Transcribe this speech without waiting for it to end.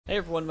Hey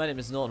everyone, my name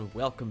is Noel and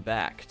welcome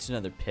back to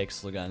another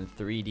Pixel Gun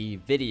 3D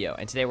video.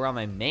 And today we're on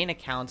my main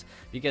account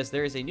because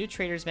there is a new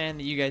Trader's Van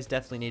that you guys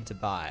definitely need to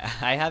buy.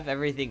 I have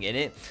everything in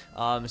it,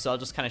 so I'll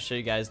just kind of show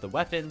you guys the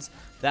weapons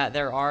that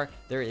there are.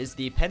 There is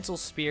the Pencil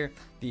Spear,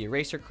 the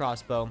Eraser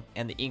Crossbow,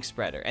 and the Ink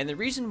Spreader. And the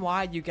reason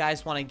why you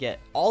guys want to get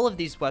all of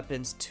these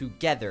weapons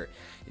together,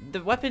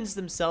 the weapons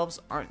themselves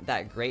aren't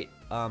that great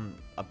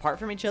apart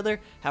from each other.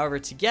 However,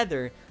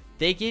 together,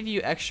 they give you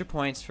extra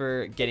points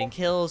for getting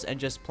kills and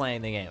just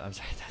playing the game. I'm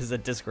sorry, that's a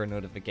Discord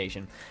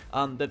notification.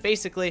 But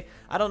basically,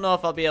 I don't know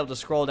if I'll be able to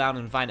scroll down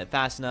and find it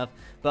fast enough.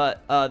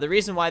 But the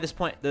reason why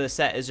the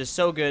set is just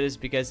so good is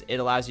because it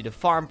allows you to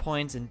farm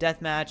points in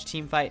deathmatch,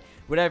 teamfight,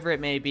 whatever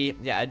it may be.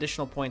 Yeah,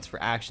 additional points for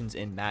actions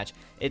in match.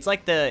 It's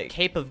like the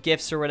Cape of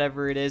Gifts or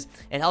whatever it is.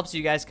 It helps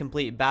you guys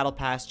complete Battle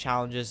Pass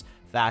challenges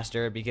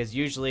faster, because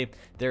usually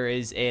there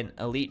is an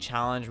elite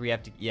challenge where you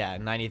have to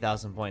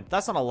 90,000 points.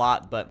 That's not a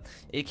lot, but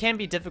it can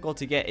be difficult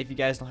to get if you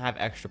guys don't have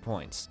extra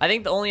points. I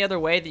think the only other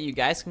way that you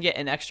guys can get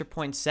an extra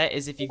point set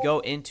is if you go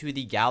into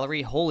the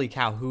gallery. Holy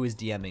cow, who is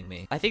DMing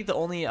me? I think the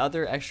only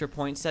other extra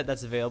point set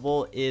that's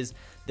available is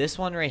this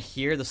one right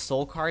here, the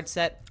soul card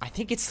set. I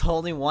think it's the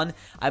only one.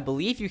 I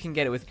believe you can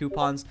get it with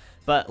coupons,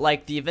 but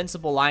like the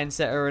invincible lion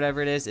set or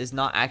whatever it is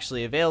not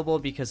actually available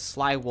because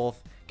Sly Wolf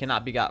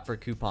cannot be got for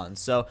coupons.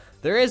 So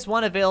there is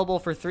one available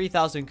for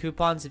 3,000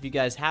 coupons if you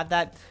guys have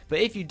that, but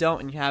if you don't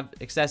and you have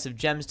excessive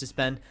gems to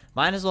spend,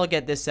 might as well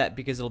get this set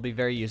because it'll be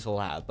very useful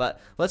to have. But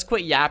let's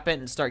quit yapping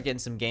and start getting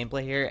some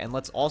gameplay here, and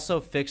let's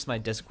also fix my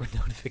Discord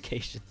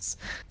notifications.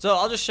 So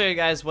I'll just show you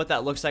guys what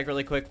that looks like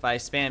really quick by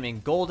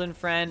spamming Golden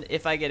Friend.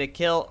 If I get a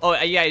kill, oh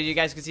yeah, you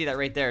guys can see that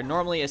right there.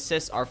 Normally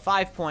assists are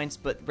 5 points,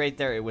 but right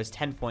there it was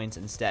 10 points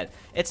instead.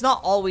 It's not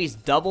always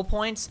double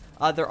points.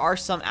 There are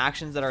some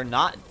actions that are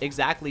not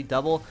exactly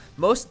double.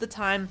 Most of the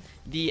time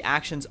the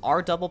actions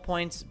are double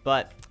points,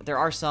 but there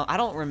are some, I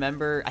don't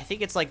remember, I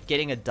think it's like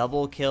getting a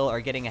double kill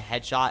or getting a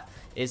headshot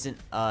isn't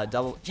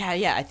double.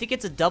 Yeah, I think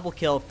it's a double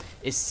kill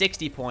is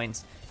 60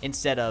 points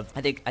instead of,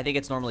 I think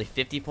it's normally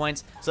 50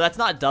 points. So that's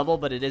not double,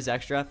 but it is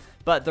extra.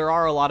 But there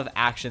are a lot of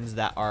actions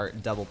that are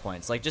double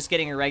points. Like just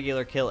getting a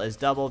regular kill is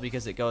double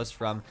because it goes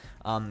from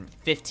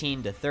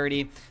 15 to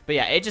 30. But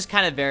yeah, it just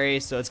kind of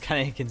varies, so it's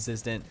kind of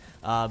inconsistent.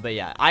 But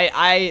yeah,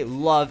 I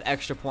love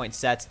extra point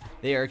sets.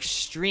 They are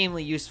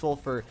extremely useful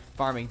for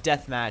farming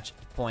deathmatch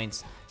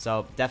points.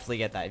 So definitely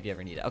get that if you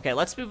ever need it. Okay,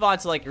 let's move on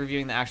to like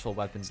reviewing the actual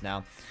weapons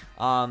now.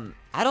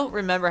 I don't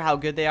remember how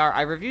good they are.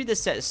 I reviewed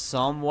this set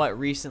somewhat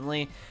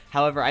recently.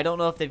 However, I don't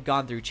know if they've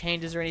gone through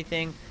changes or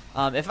anything.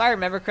 If I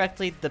remember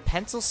correctly, the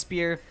Pencil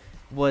Spear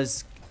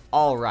was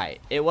alright.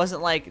 It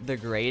wasn't like the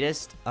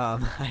greatest.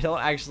 I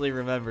don't actually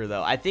remember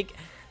though. I think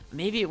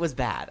maybe it was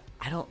bad.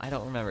 I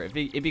don't remember.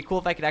 It'd be cool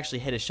if I could actually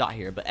hit a shot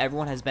here, but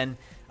everyone has been,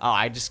 oh,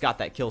 I just got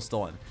that kill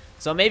stolen.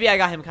 So maybe I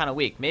got him kind of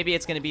weak. Maybe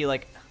it's going to be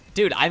like,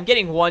 dude, I'm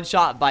getting one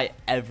shot by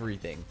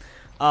everything.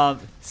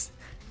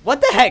 What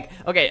the heck?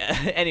 Okay,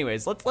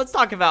 anyways, let's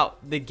talk about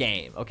the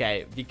game,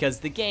 okay? Because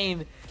the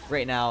game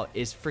right now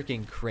is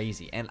freaking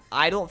crazy, and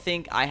I don't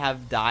think I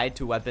have died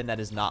to a weapon that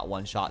is not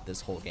one shot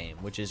this whole game,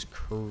 which is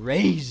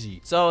crazy.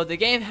 So the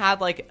game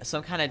had like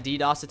some kind of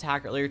DDoS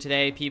attack earlier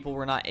today. People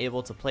were not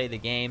able to play the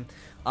game.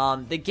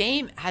 The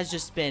game has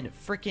just been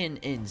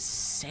freaking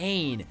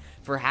insane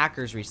for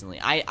hackers recently.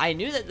 I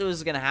knew that it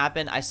was gonna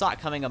happen. I saw it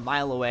coming a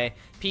mile away.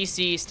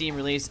 PC, Steam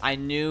release, I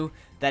knew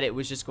that it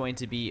was just going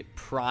to be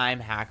prime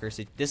hackers.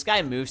 This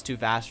guy moves too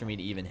fast for me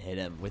to even hit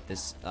him with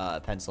this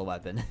pencil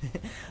weapon.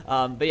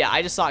 But yeah,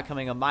 I just saw it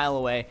coming a mile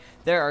away.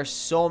 There are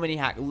so many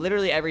hackers.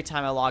 Literally every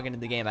time I log into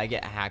the game, I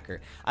get a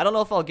hacker. I don't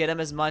know if I'll get him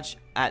as much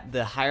at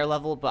the higher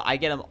level, but I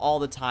get him all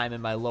the time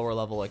in my lower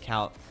level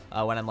account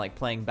when I'm like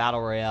playing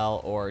Battle Royale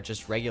or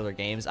just regular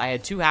games. I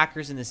had 2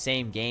 hackers in the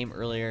same game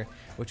earlier,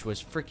 which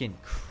was freaking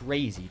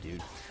crazy,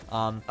 dude.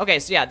 Okay,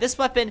 so yeah, this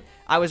weapon,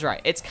 I was right.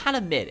 It's kind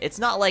of mid. It's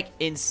not like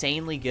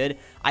insanely good.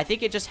 I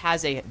think it just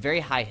has a very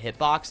high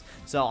hitbox.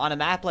 So on a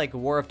map like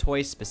War of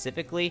Toys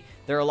specifically,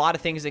 there are a lot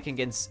of things it can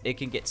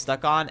get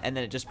stuck on, and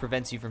then it just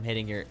prevents you from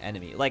hitting your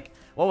enemy. Like,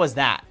 what was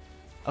that?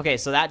 Okay,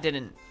 so that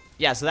didn't,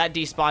 yeah, so that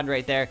despawned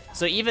right there.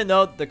 So even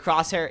though the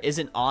crosshair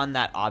isn't on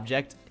that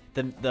object,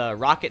 the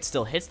rocket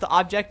still hits the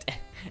object,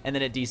 and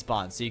then it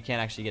despawns, so you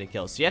can't actually get a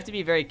kill. So you have to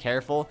be very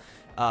careful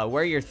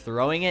where you're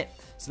throwing it,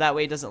 so that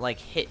way it doesn't like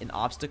hit an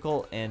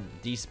obstacle and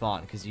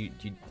despawn, because you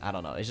I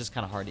don't know, it's just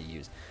kind of hard to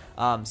use.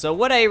 So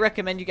would I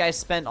recommend you guys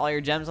spend all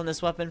your gems on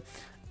this weapon?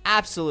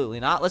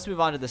 Absolutely not. Let's move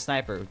on to the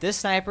sniper. This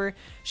sniper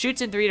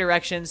shoots in 3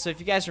 directions. So if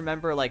you guys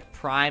remember like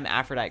Prime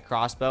Aphrodite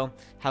Crossbow,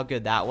 how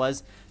good that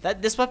was,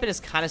 this weapon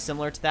is kind of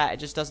similar to that. It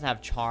just doesn't have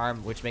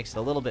charm, which makes it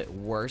a little bit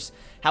worse.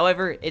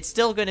 However, it's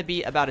still going to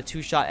be about a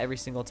 2-shot every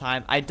single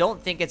time. I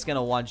don't think it's going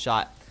to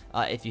one-shot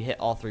if you hit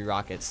all 3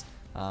 rockets.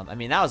 I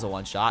mean, that was a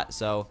 1-shot.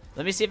 So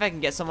let me see if I can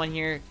get someone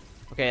here.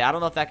 Okay, I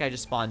don't know if that guy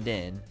just spawned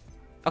in.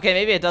 Okay,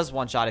 maybe it does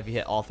 1-shot if you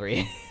hit all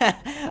 3.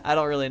 I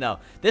don't really know.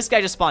 This guy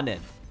just spawned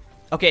in.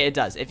 Okay, it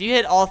does. If you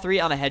hit all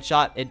 3 on a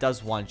headshot, it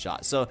does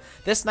 1-shot. So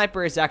this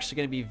sniper is actually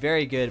going to be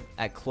very good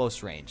at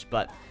close range.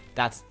 But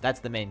That's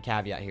the main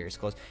caveat here. Is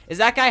close. Is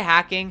that guy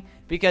hacking?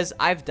 Because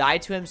I've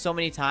died to him so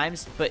many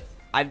times, but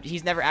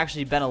he's never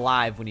actually been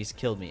alive when he's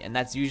killed me, and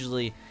that's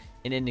usually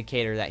an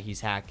indicator that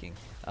he's hacking.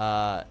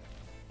 I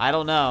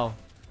don't know.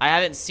 I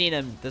haven't seen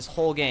him this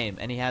whole game,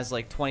 and he has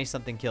like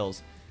 20-something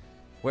kills.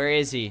 Where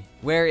is he?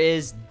 Where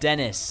is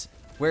Dennis?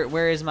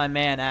 Where is my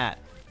man at?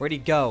 Where'd he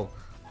go?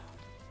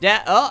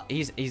 Yeah. Oh,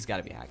 he's got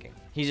to be hacking.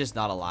 He's just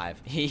not alive.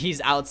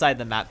 He's outside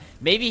the map.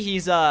 Maybe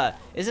he's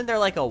isn't there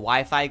like a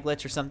Wi-Fi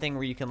glitch or something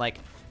where you can like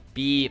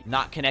be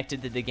not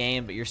connected to the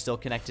game, but you're still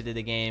connected to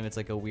the game? It's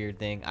like a weird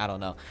thing. I don't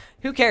know.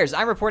 Who cares?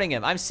 I'm reporting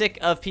him. I'm sick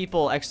of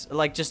people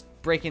like just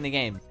breaking the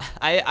game.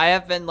 I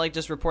have been like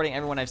just reporting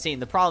everyone I've seen.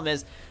 The problem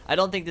is I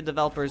don't think the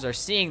developers are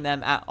seeing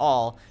them at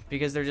all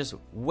because they're just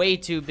way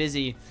too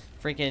busy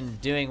freaking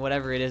doing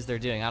whatever it is they're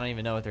doing. I don't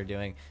even know what they're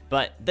doing.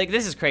 But like,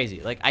 this is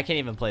crazy. Like, I can't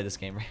even play this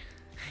game right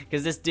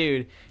because this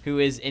dude who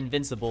is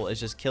invincible is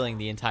just killing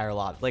the entire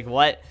lot. Like,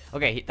 what?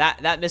 Okay,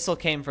 that missile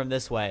came from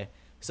this way.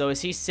 So is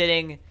he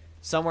sitting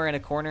somewhere in a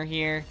corner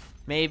here?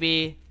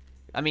 Maybe.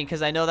 I mean,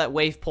 because I know that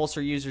wave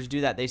pulsar users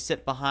do that. They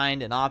sit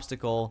behind an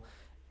obstacle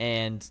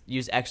and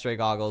use x-ray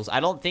goggles. I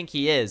don't think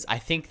he is. I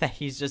think that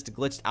he's just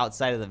glitched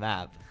outside of the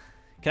map.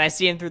 Can I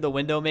see him through the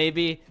window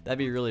maybe? That'd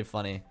be really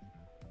funny.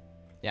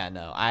 Yeah,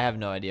 no, I have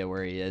no idea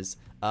where he is.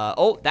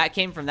 Oh, that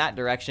came from that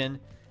direction,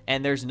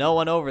 and there's no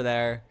one over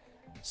there.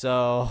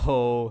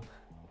 So,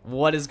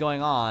 what is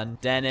going on?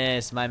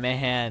 Dennis, my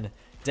man.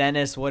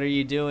 Dennis, what are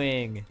you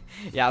doing?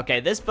 Yeah,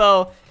 okay, this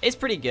bow is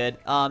pretty good.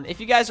 If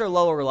you guys are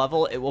lower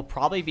level, it'll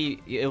probably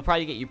get you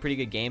pretty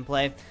good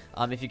gameplay.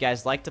 If you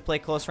guys like to play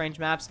close range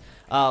maps.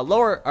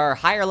 Lower or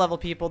higher level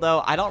people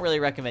though, I don't really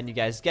recommend you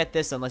guys get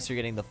this unless you're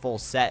getting the full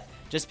set,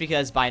 just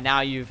because by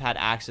now you've had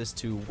access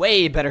to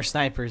way better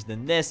snipers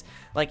than this,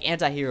 like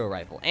anti-hero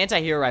rifle.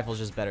 Anti-hero rifle is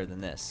just better than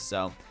this,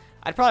 so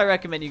I'd probably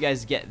recommend you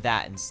guys get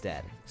that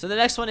instead. So the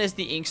next one is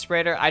the ink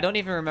sprayer. I don't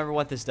even remember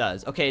what this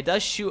does. Okay, it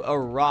does shoot a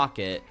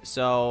rocket,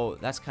 so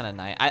that's kind of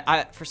nice.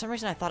 I for some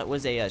reason I thought it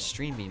was a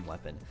stream beam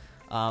weapon.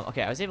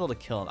 Okay, I was able to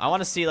kill him. I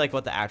want to see like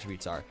what the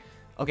attributes are.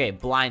 Okay,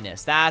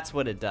 blindness. That's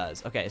what it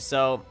does. Okay,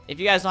 so if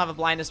you guys don't have a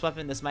blindness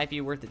weapon, this might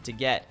be worth it to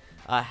get.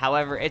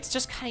 However, it's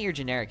just kind of your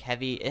generic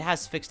heavy. It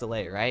has fixed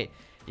delay, right?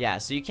 Yeah,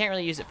 so you can't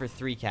really use it for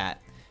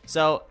 3-cat.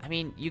 So, I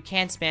mean, you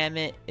can spam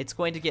it. It's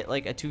going to get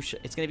like a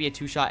it's going to be a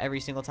 2-shot every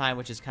single time,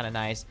 which is kind of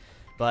nice.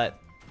 But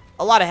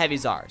a lot of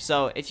heavies are.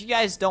 So, if you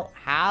guys don't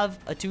have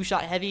a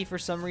 2-shot heavy for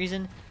some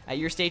reason at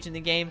your stage in the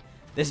game,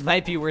 this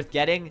might be worth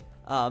getting.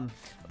 But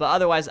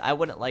otherwise, I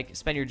wouldn't like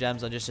spend your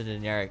gems on just a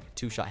generic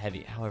 2-shot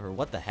heavy. However,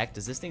 what the heck?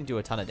 Does this thing do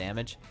a ton of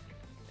damage?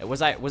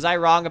 Was I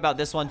wrong about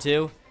this one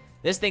too?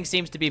 This thing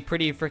seems to be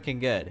pretty freaking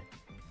good.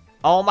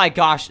 Oh my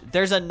gosh,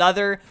 there's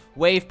another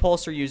wave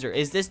pulsar user.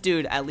 Is this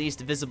dude at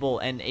least visible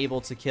and able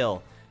to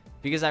kill?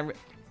 Because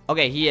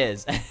okay, he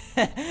is.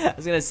 I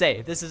was gonna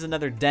say, this is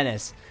another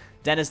Dennis.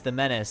 Dennis the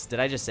Menace. Did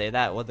I just say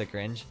that? What the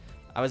cringe?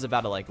 I was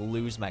about to like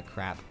lose my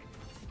crap.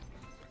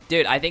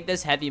 Dude, I think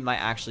this heavy might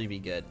actually be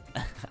good.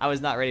 I was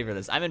not ready for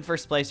this. I'm in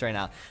first place right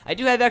now. I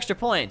do have extra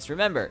points,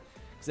 remember,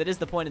 because it is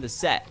the point of the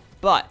set.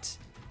 But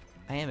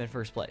I am in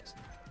first place.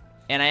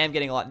 And I am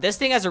getting a lot. This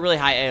thing has a really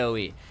high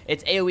AoE.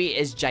 Its AoE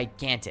is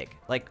gigantic.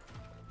 Like,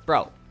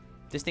 bro,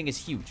 this thing is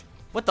huge.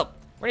 What the?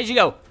 Where did you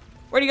go?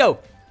 Where'd you go?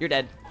 You're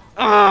dead.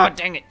 Oh,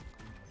 dang it.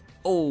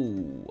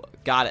 Oh,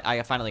 got it.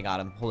 I finally got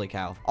him. Holy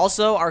cow.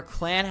 Also, our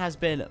clan has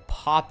been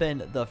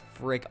popping the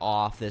frick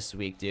off this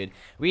week, dude.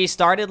 We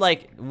started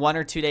like 1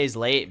 or 2 days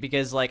late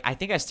because like I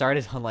think I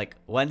started on like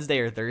Wednesday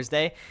or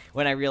Thursday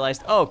when I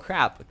realized, oh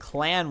crap,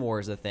 clan war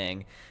is a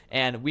thing.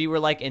 And we were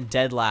like in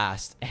dead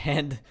last.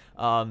 And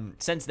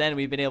since then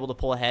we've been able to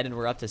pull ahead and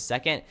we're up to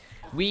second.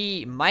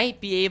 We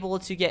might be able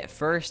to get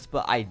first,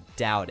 but I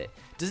doubt it.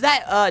 Does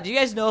that do you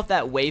guys know if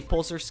that wave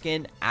pulsar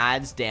skin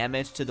adds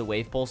damage to the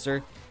wave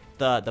pulsar?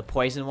 The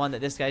poison one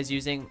that this guy's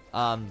using?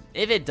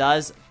 If it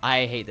does,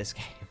 I hate this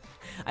game.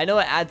 I know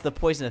it adds the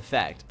poison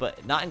effect,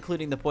 but not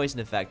including the poison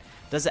effect,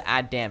 does it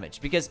add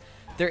damage? Because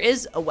there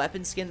is a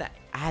weapon skin that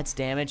adds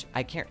damage.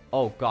 I can't,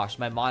 oh gosh,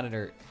 my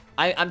monitor,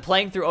 I'm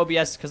playing through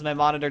OBS because my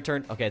monitor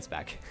turned, okay, it's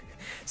back.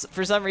 So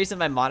for some reason,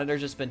 my monitor's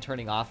just been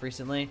turning off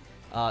recently.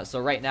 So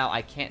right now,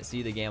 I can't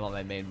see the game on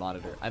my main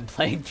monitor. I'm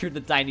playing through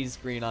the tiny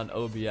screen on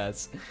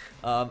OBS.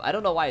 I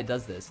don't know why it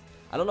does this.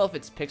 I don't know if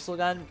it's pixel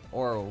gun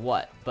or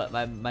what, but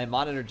my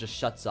monitor just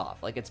shuts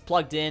off. Like, it's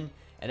plugged in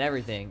and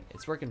everything.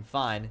 It's working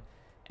fine.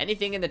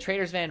 Anything in the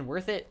trader's van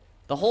worth it?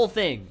 The whole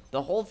thing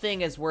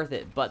is worth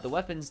it, but the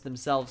weapons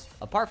themselves,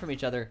 apart from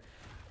each other,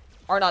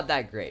 are not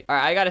that great. All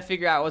right, I got to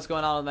figure out what's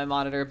going on with my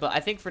monitor, but I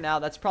think for now,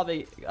 that's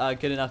probably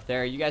good enough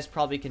there. You guys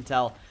probably can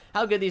tell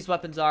how good these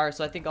weapons are,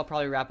 so I think I'll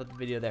probably wrap up the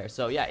video there.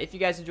 So yeah, if you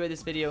guys enjoyed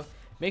this video,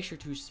 make sure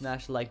to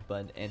smash the like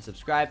button and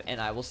subscribe, and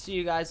I will see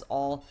you guys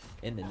all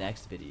in the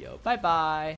next video. Bye-bye.